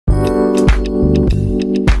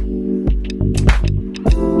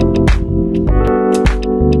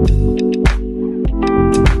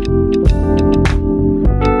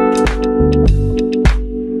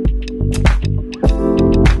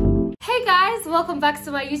welcome back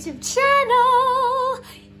to my YouTube channel.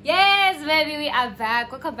 Yes baby, we are back.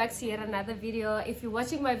 Welcome back to yet another video. If you're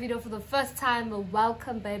watching my video for the first time,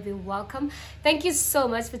 welcome baby, welcome. Thank you so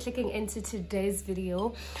much for clicking into today's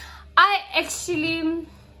video. I actually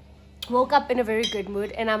woke up in a very good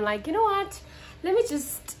mood and I'm like, you know what, let me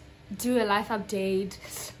just do a life update.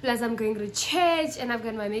 Plus I'm going to church and I've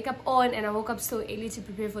got my makeup on and I woke up so early to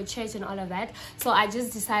prepare for church and all of that. So I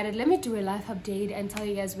just decided, let me do a life update and tell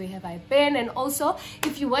you guys where have I been. And also,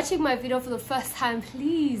 if you're watching my video for the first time,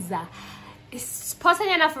 please pause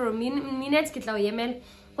it for a minute. Get Yemen.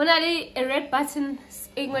 When I a red button,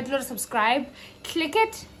 subscribe, click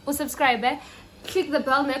it or subscribe. Click the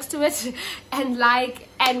bell next to it and like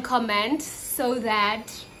and comment so that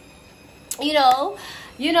you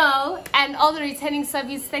know, and all the returning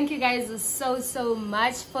subbies, thank you guys so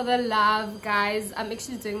much for the love, guys. I'm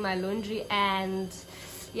actually doing my laundry and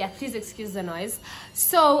yeah, please excuse the noise.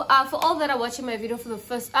 So for all that are watching my video for the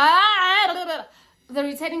first the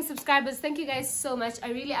returning subscribers, thank you guys so much. I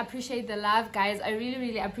really appreciate the love, guys. I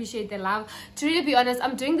really appreciate the love. To really be honest,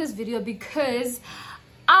 I'm doing this video because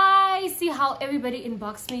I see how everybody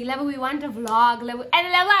inboxed me. Level, we want a vlog, level,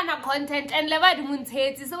 and level and content, and level the moon.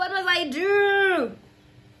 So what must I do?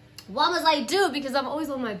 What must I do? Because I'm always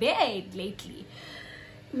on my bed lately.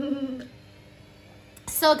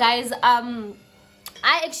 So guys, I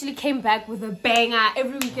actually came back with a banger.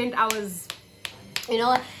 Every weekend I was,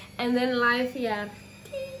 and then life, yeah.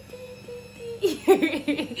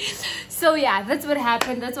 So yeah, that's what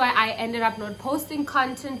happened. That's why I ended up not posting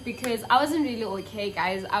content, because I wasn't really okay,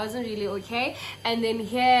 guys. I wasn't really okay. And then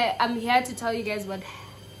I'm here to tell you guys what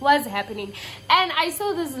was happening. And I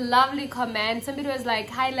saw this lovely comment. Somebody was like,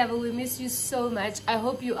 hi Level, we miss you so much, I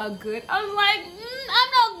hope you are good. I was like,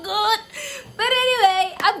 I'm not good, but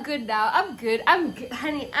anyway, I'm good now. I'm good,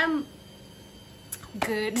 honey, I'm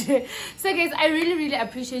good. So guys, I really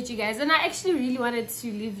appreciate you guys, and I actually really wanted to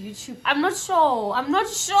leave YouTube. I'm not sure,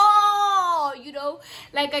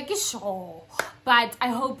 like I get sure, but I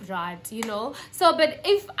hope not, so. But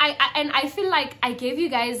if I feel like I gave you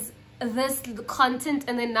guys this content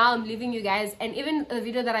and then now I'm leaving you guys, and even the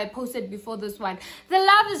video that I posted before this one, the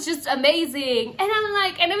love is just amazing, and I'm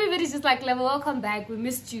like, and everybody's just like, Level, welcome back, we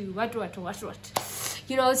missed you, what,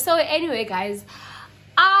 so anyway guys,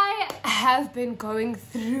 I have been going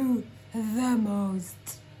through the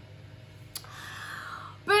most.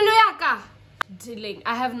 Dealing.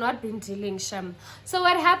 I have not been dealing, Shem. So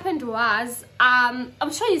what happened was, I'm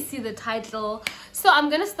sure you see the title. So I'm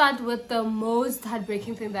gonna start with the most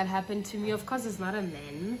heartbreaking thing that happened to me. Of course, it's not a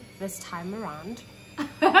man this time around.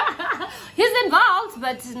 He's involved,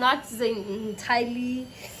 but not entirely.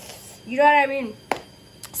 You know what I mean?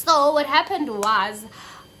 So what happened was,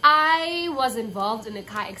 I was involved in a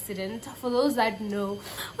car accident. For those that know,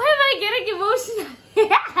 why am I getting emotional?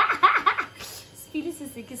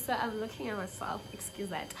 So I'm looking at myself, excuse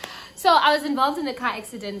that. So I was involved in a car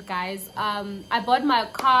accident, guys. I bought my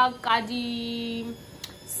car Gadi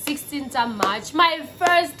 16th of March, my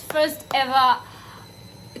first ever,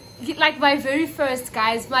 like my very first,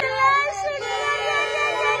 guys.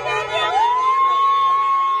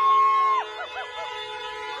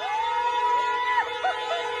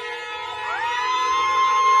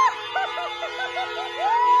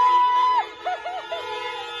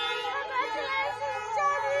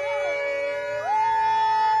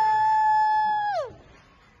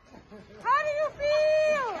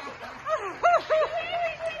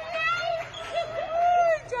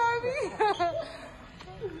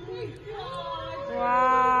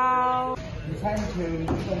 Wow.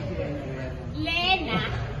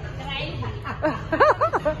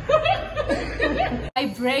 I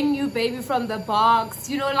bring you baby from the box,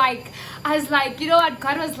 like I was like, what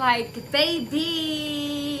God was like,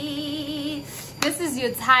 baby, this is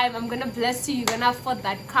your time, I'm gonna bless you, you're gonna afford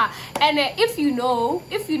that car. And if you know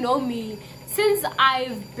me, since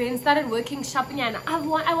I've started working shopping, and I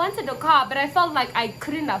wanted a car, but I felt like I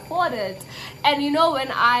couldn't afford it. And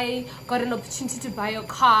when I got an opportunity to buy a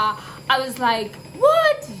car, I was like,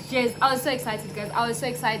 what? Yes, I was so excited, guys. I was so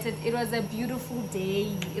excited. It was a beautiful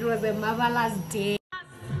day. It was a marvelous day.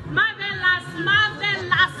 Marvelous.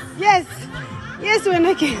 Yes, when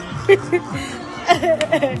I came.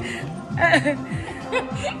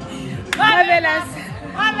 Marvelous.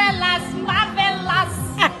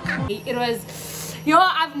 It was,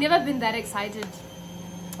 I've never been that excited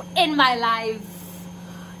in my life.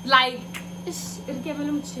 Like,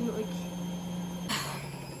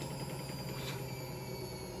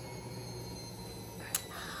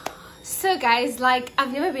 so guys, like,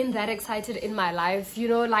 I've never been that excited in my life,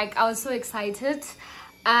 like I was so excited.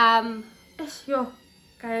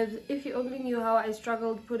 Guys, if you only knew how I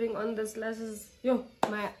struggled putting on this lashes. Yo,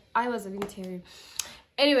 my eye was a bit teary.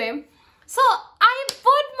 Anyway, so I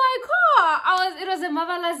bought my car. It was a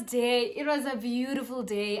marvelous day. It was a beautiful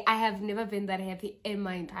day. I have never been that happy in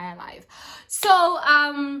my entire life. So,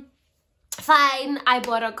 fine, I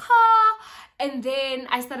bought a car. And then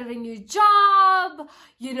I started a new job,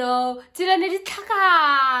 you know.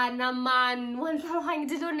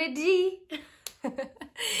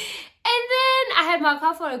 And then I had my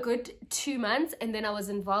car for a good 2 months, and then I was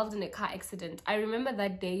involved in a car accident. I remember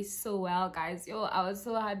that day so well, guys. Yo, I was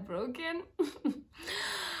so heartbroken. So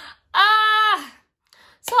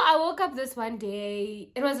I woke up this one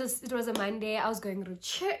day. It was a Monday. I was going to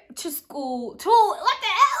school. What the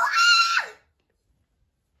hell?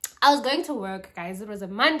 I was going to work, guys. It was a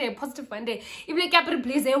Monday, a positive Monday. If like capital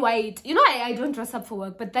place they white. You know, I don't dress up for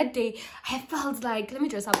work, but that day I felt like, let me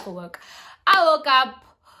dress up for work. I woke up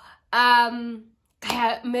on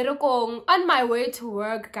my way to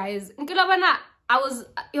work, guys. I was,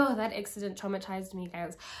 that accident traumatized me,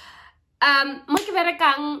 guys.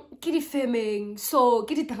 Filming, so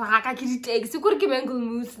takes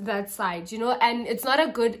move that side, you know, and it's not a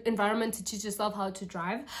good environment to teach yourself how to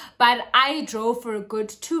drive. But I drove for a good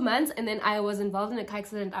 2 months, and then I was involved in a car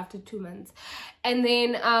accident after 2 months. And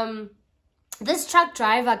then this truck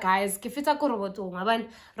driver, guys,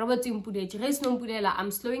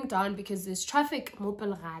 I'm slowing down because there's traffic.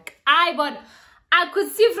 I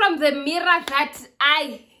could see from the mirror that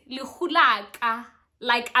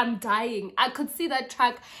like I'm dying. I could see that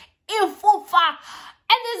truck. And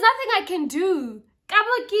there's nothing I can do.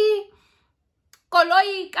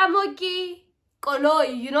 Koloi,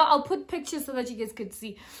 you know, I'll put pictures so that you guys could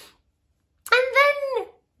see. And then,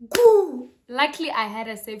 luckily I had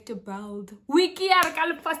a safety belt. Wiki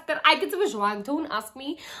faster. I get to wrong. Don't ask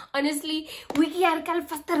me. Honestly, wiki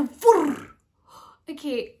faster.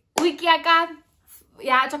 Okay, wiki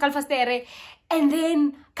yeah, faster. And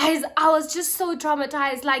then, guys, I was just so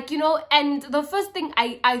traumatized, like, you know, and the first thing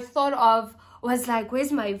I thought of was like, where's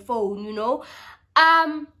my phone, you know?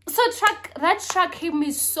 So that truck hit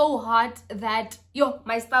me so hard that,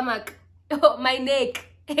 my stomach, my neck,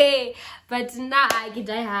 hey, but nah, I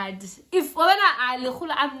had.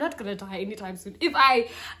 I'm not gonna die anytime soon. If I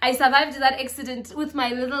survived that accident with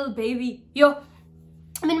my little baby, I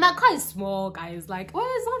mean, my car is small, guys, like, well,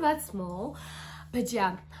 it's not that small, but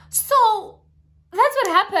yeah, so that's what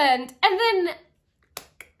happened. And then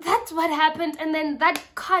that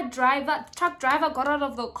truck driver got out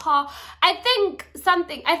of the car. I think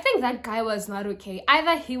that guy was not okay.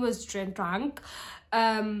 Either he was drunk,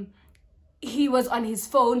 he was on his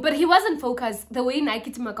phone, but he wasn't focused the way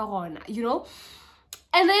Nike to you know.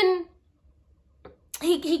 And then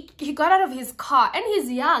he got out of his car, and he's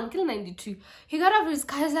young, kill 92. He got out of his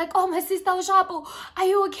car. He's like, oh, my sister Ushapo, are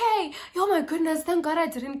you okay? Oh my goodness, thank God I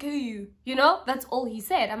didn't kill you. You know, that's all he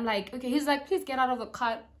said. I'm like, okay. He's like, please get out of the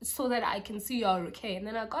car so that I can see you're okay. And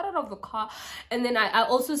then I got out of the car, and then I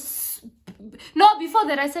also before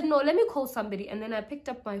that I said, no, let me call somebody. And then I picked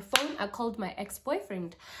up my phone. I called my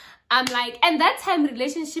ex-boyfriend. I'm like, and that time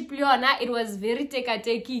relationship, Leona, it was very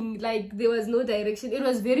taking, like there was no direction. It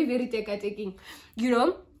was very, very taking, you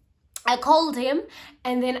know. I called him,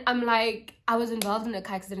 and then I'm like, I was involved in a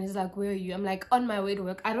car accident. He's like, where are you? I'm like, on my way to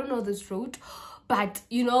work. I don't know this route, but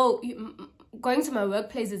you know, going to my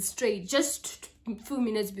workplace is straight. Just a few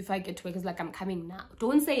minutes before I get to work, it's like, I'm coming now.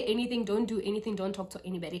 Don't say anything, don't do anything, don't talk to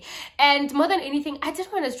anybody. And more than anything, I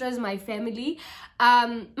didn't want to stress my family.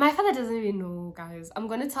 My father doesn't even know, guys. I'm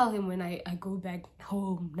gonna tell him when I go back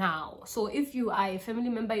home now. So if you are a family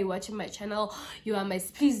member, you're watching my channel,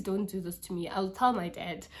 please don't do this to me. I'll tell my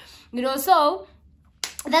dad, you know. So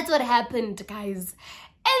that's what happened, guys.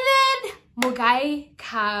 And then Mugai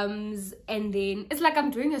comes, and then it's like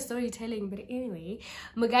I'm doing a storytelling, but anyway,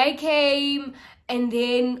 Mugai came, and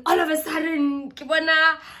then all of a sudden,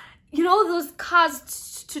 Kibona, you know, those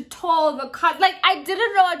cars to tow the car, like I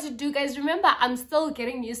didn't know what to do, guys. Remember, I'm still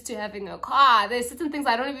getting used to having a car. There's certain things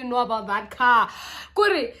I don't even know about that car.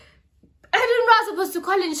 Kuri, I didn't know I was supposed to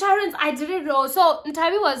call insurance. I didn't know. So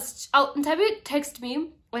Ntabi texted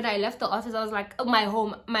me when I left the office. I was like, oh, my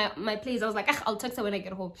place. I was like, I'll text her when I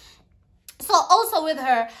get home. So also with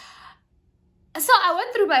her, so I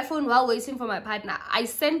went through my phone while waiting for my partner. I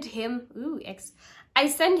sent him, I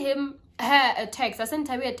sent her a text. I sent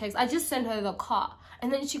Tabi a text. I just sent her the car.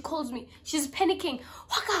 And then she calls me. She's panicking.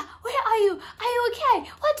 Waka, where are you? Are you okay?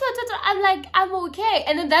 What? I'm like, I'm okay.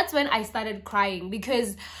 And then that's when I started crying,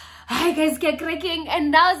 because I guys get cracking, and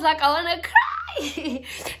now it's like I want to cry.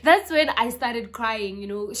 That's when I started crying, you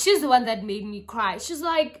know. She's the one that made me cry. She's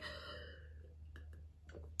like,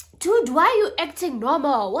 dude, why are you acting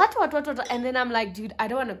normal? What? And then I'm like, dude, I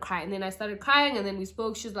don't want to cry. And then I started crying, and then we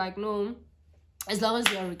spoke. She's like, no, as long as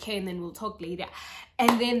you're okay, and then we'll talk later.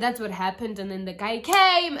 And then that's what happened. And then the guy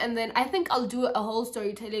came, and then I think I'll do a whole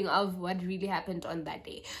storytelling of what really happened on that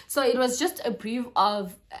day. So it was just a brief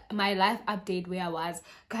of my life update where I was.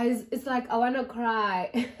 Guys, it's like, I want to cry.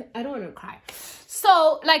 I don't want to cry.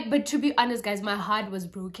 So, like, but to be honest, guys, my heart was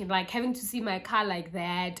broken. Like, having to see my car like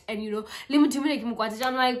that. And, you know, I'm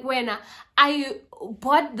like, when I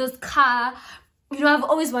bought this car, you know, I've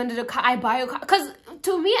always wanted a car. I buy a car. Because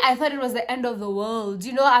to me, I thought it was the end of the world.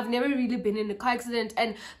 You know, I've never really been in a car accident.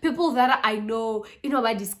 And people that I know, you know,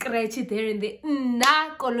 I just scratch it there and there.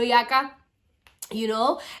 You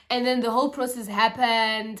know, and then the whole process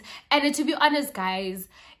happened. And to be honest, guys,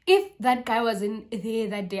 if that guy wasn't there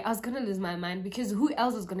that day, I was gonna lose my mind, because who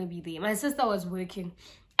else was gonna be there? My sister was working.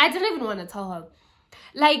 I didn't even want to tell her,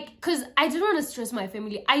 like, because I didn't want to stress my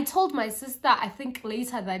family. I told my sister, I think,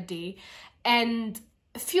 later that day, and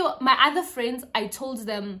my other friends, I told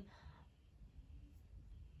them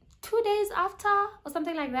 2 days after or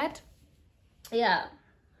something like that. Yeah.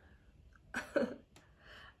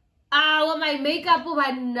 With my makeup,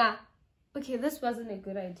 okay, this wasn't a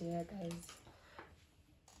good idea, guys.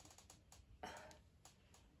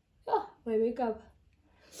 Oh, my makeup.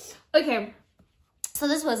 Okay, so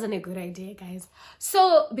this wasn't a good idea, guys.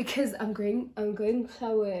 So because I'm going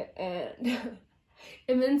shower, and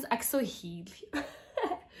it means I'm so heat.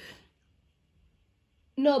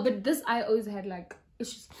 No, but this I always had like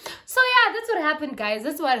issues. So yeah, that's what happened, guys.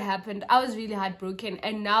 That's what happened. I was really heartbroken,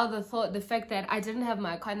 and now the fact that I didn't have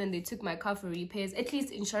my car and they took my car for repairs, at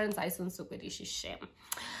least insurance I don't so good, shame.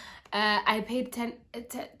 I paid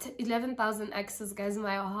 11,000 access, guys,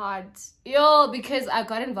 my heart, yo, because I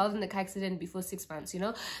got involved in the car accident before 6 months, you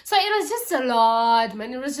know. So it was just a lot,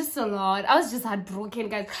 man. It was just a lot. I was just heartbroken,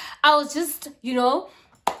 guys. I was just, you know.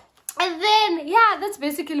 And then yeah, that's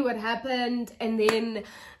basically what happened. And then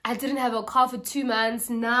I didn't have a car for 2 months.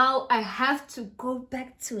 Now I have to go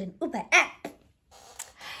back to an Uber app.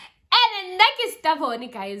 And that is stuff on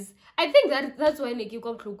it, guys. I think that's why Nikki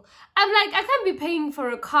got crook. I'm like, I can't be paying for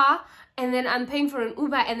a car, and then I'm paying for an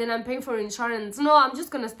Uber, and then I'm paying for insurance. No, I'm just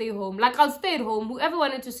gonna stay home. Like, I'll stay at home. Whoever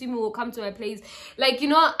wanted to see me will come to my place. Like, you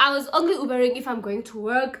know, I was only Ubering if I'm going to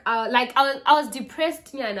work. Like, I was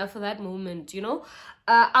depressed, yeah, enough for that moment, you know.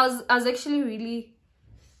 I was actually really.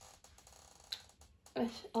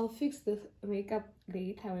 I'll fix the makeup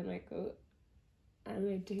later when I go on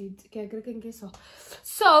my date. Okay, so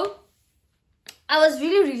I was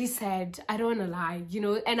really sad. I don't want to lie, you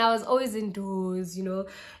know, and I was always indoors, you know,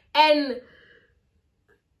 and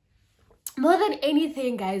more than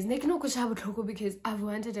anything, guys, because I've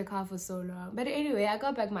wanted a car for so long. But anyway, I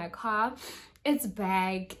got back my car. It's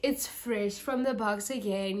back. It's fresh from the box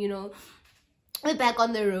again, you know. We're back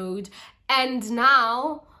on the road, and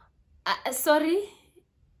now, sorry.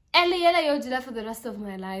 For the rest of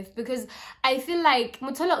my life, because I feel like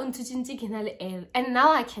and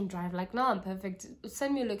now I can drive. Like, now I'm perfect.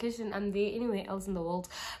 Send me a location, I'm there anywhere else in the world.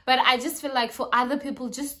 But I just feel like for other people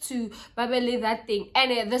just to babele that thing.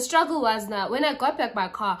 And the struggle was, now when I got back my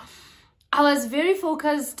car, I was very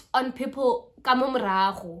focused on people,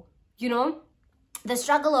 you know. The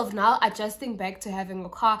struggle of now adjusting back to having a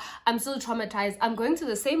car. I'm still traumatized. I'm going to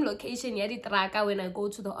the same location when I go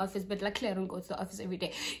to the office, but luckily I don't go to the office every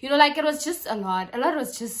day, you know. Like, it was just a lot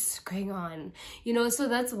was just going on, you know. So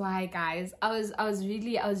that's why, guys, I was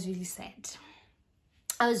really sad.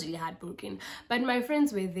 I was really heartbroken, but my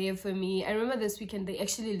friends were there for me. I remember this weekend they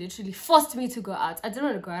actually literally forced me to go out. I didn't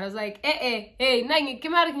want to go out. I was like, hey,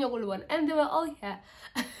 and they were all here.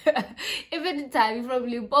 Even the time from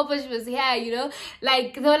Limpopo, she was here, you know.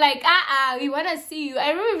 Like, they were like, we want to see you.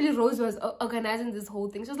 I remember really Rose was organizing this whole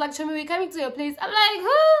thing. She was like, Chomi, we're coming to your place. I'm like,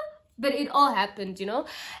 huh? But it all happened, you know.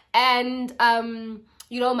 And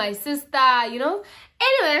you know, my sister, you know.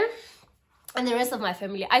 Anyway, and the rest of my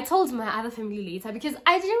family, I told my other family later, because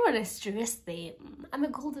I didn't want to stress them. I'm a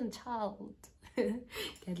golden child.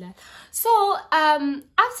 So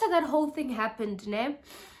after that whole thing happened,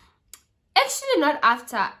 actually not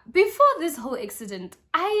after, before this whole accident,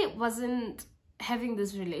 I wasn't having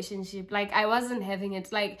this relationship. Like, I wasn't having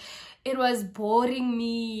it. Like, it was boring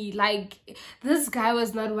me. Like, this guy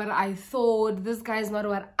was not what I thought. This guy is not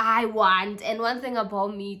what I want. And one thing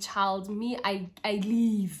about me, child, me, I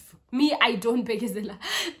leave. Me, I don't beg Zela.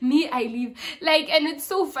 Me, I leave. Like, and it's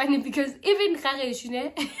so funny because even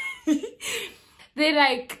they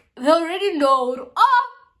like, they already know, oh,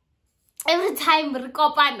 every time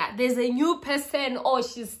there's a new person, or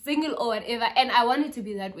she's single or whatever, and I want it to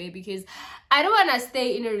be that way because I don't want to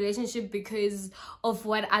stay in a relationship because of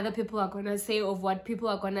what other people are gonna say, of what people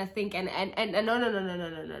are gonna think, and no,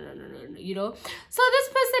 you know. So this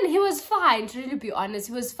person, he was fine, to really be honest,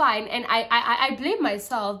 he was fine, and I blame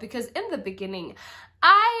myself because in the beginning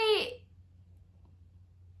I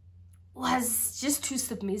was just too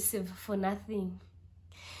submissive for nothing,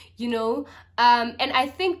 you know. And I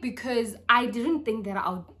think because I didn't think that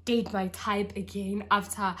I'll date my type again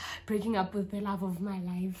after breaking up with the love of my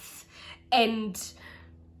life, and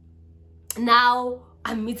now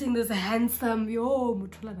I'm meeting this handsome, you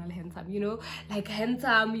know, like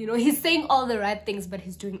handsome, you know, he's saying all the right things but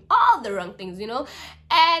he's doing all the wrong things, you know.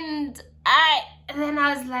 And then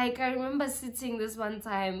I was like, I remember sitting this one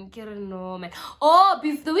time,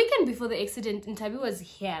 the weekend before the accident, Ntabi was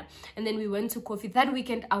here, and then we went to coffee. That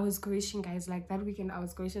weekend I was crashing, guys. Like that weekend I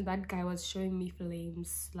was crashing. That guy was showing me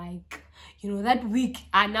flames, like, you know, that week,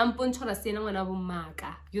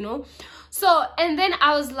 you know. So, and then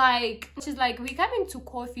I was like, she's like, we're coming to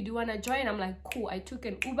coffee, do you want to join? I'm like, cool. I took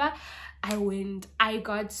an Uber, I went. I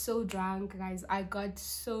got so drunk, guys. I got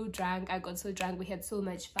so drunk. We had so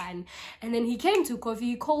much fun. And then he came to coffee.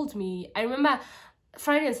 He called me. I remember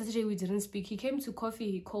Friday and Saturday we didn't speak. He came to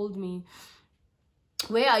coffee. He called me.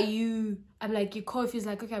 Where are you? I'm like, your coffee. He's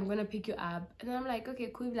like, okay, I'm gonna pick you up. And I'm like,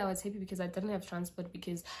 okay, cool. I was happy because I didn't have transport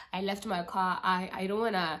because I left my car. I don't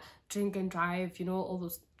wanna drink and drive, you know, all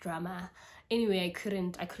those drama. Anyway, I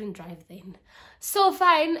couldn't drive then. So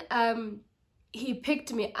fine. He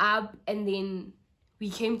picked me up, and then we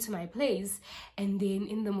came to my place. And then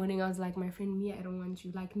in the morning I was like, my friend, me, I don't want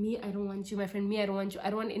you. Like, me, I don't want you. My friend, me, I don't want you.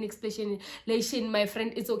 I don't want any explanation. My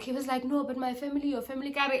friend, it's okay. He was like, no, but my family, your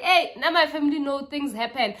family carry. Hey, now my family know things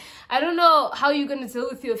happen. I don't know how you're gonna deal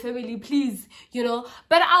with your family, please, you know.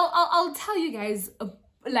 But I'll tell you guys,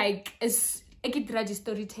 like, I get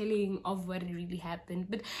storytelling of what really happened.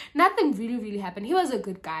 But nothing really happened. He was a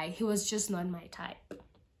good guy. He was just not my type.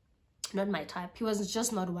 He was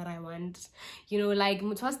just not what I want, you know. Like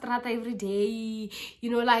mutwa every day, you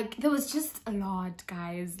know, like there was just a lot,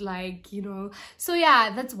 guys, like, you know. So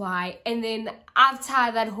yeah, that's why. And then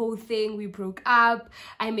after that whole thing, we broke up.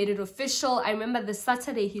 I made it official. I remember the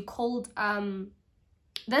Saturday he called,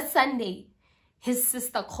 that Sunday his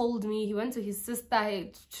sister called me. He went to his sister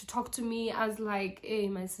to talk to me. I was like, hey,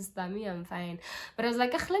 my sister, me, I'm fine. But I was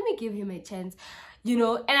like, let me give him a chance, you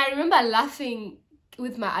know. And I remember laughing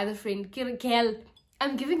with my other friend, Kel,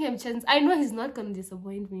 I'm giving him a chance. I know he's not gonna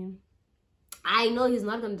disappoint me. I'm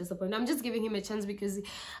just giving him a chance because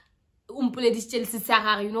you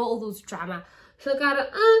know, all those drama. So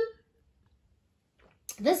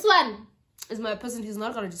this one is my person. He's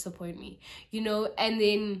not gonna disappoint me, you know. And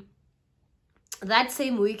then that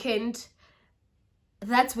same weekend,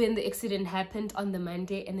 that's when the accident happened, on the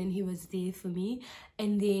Monday, and then he was there for me.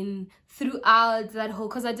 And then throughout that whole,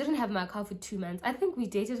 because I didn't have my car for 2 months, I think we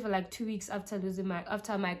dated for like 2 weeks after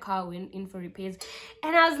my car went in for repairs.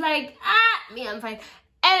 And I was like, me, I'm fine.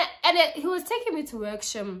 And he was taking me to work,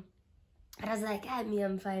 and I was like, me,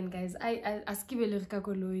 I'm fine, guys. I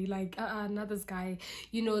like, not this guy,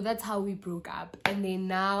 you know. That's how we broke up. And then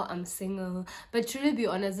now I'm single. But to be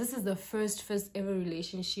honest, this is the first ever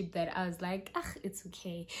relationship that I was like, it's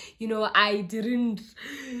okay, you know. I didn't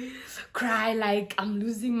cry like I'm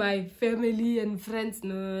losing my family and friends.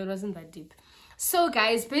 No, it wasn't that deep. So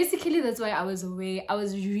guys, basically that's why I was away. I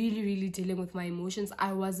was really dealing with my emotions.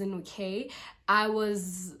 I wasn't okay. I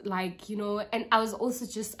was like, you know, and I was also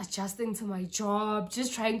just adjusting to my job,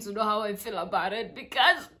 just trying to know how I feel about it,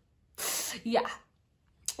 because yeah,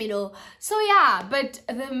 you know. So yeah, but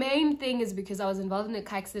the main thing is because I was involved in a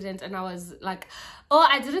car accident, and I was like, oh,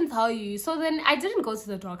 I didn't tell you. So then I didn't go to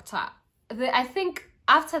the doctor. I think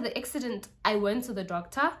after the accident I went to the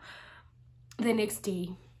doctor the next day,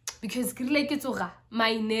 because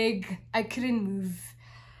my neck, I couldn't move,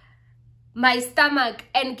 my stomach,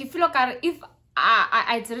 and if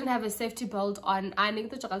I didn't have a safety belt on, I need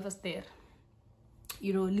to check out there,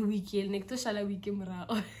 you know,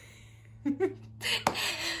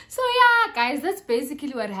 so yeah, guys, that's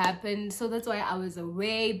basically what happened. So that's why I was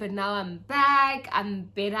away, but now I'm back. I'm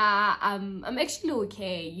better. I'm actually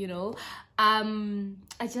okay, you know.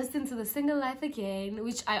 Adjusting to the single life again,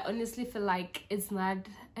 which I honestly feel like it's not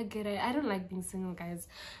a good idea. I don't like being single, guys.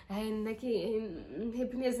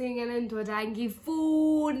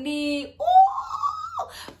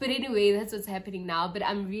 But anyway, that's what's happening now. But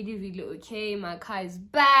I'm really okay. My car is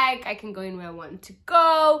back. I can go in where I want to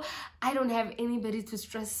go. I don't have anybody to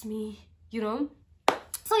stress me, you know.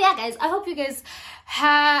 So yeah, guys, I hope you guys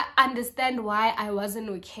are understand why I wasn't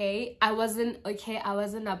okay. I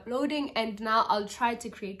wasn't uploading, and now I'll try to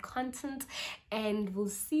create content and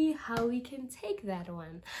we'll see how we can take that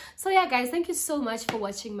one. So yeah guys, thank you so much for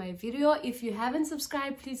watching my video. If you haven't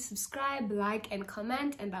subscribed, please subscribe, like and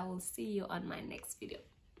comment, and I will see you on my next video.